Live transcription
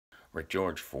Rick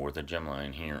George for the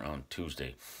Gemline here on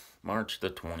Tuesday, March the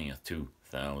 20th,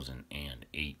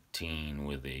 2018,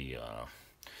 with a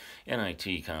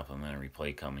NIT complimentary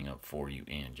play coming up for you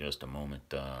in just a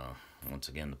moment. Once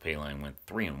again, the pay line went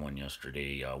 3-1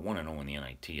 yesterday, 1-0 in the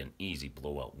NIT, an easy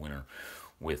blowout winner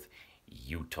with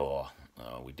Utah.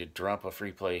 We did drop a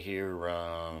free play here.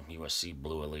 USC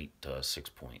blew a late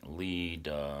 6-point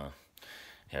lead.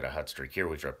 Had a hot streak here.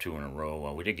 We dropped 2 in a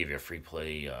row. We did give you a free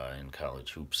play in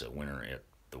college hoops, a winner at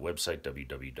the website,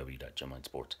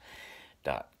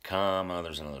 www.gemlinesports.com.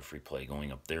 There's another free play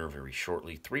going up there very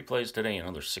shortly. 3 plays today,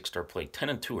 another 6-star play.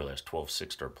 10-2 our last 12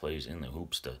 6-star plays in the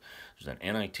hoops. There's an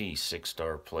NIT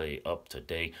 6-star play up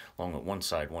today, along with one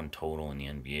side, one total in the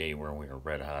NBA, where we were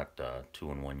red hot,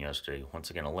 2-1 yesterday. Once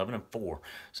again, 11-4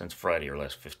 since Friday, our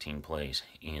last 15 plays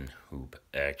in hoop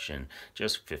action.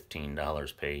 Just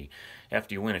 $15 pay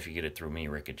after you win if you get it through me,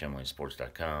 Rick at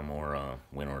GemlineSports.com, or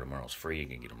win or tomorrow's free. You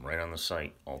can get them right on the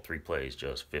site. All 3 plays,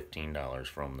 just $15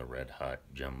 from the red hot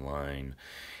Gemline.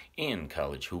 In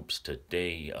college hoops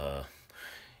today, we're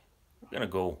going to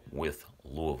go with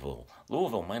Louisville.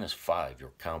 Louisville -5,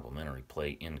 your complimentary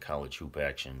play in college hoop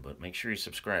action. But make sure you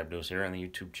subscribe to us here on the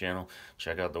YouTube channel.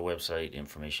 Check out the website.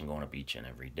 Information going up each and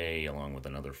every day, along with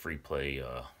another free play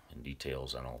and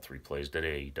details on all 3 plays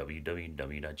today.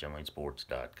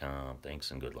 www.gemlinesports.com.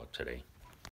 Thanks and good luck today.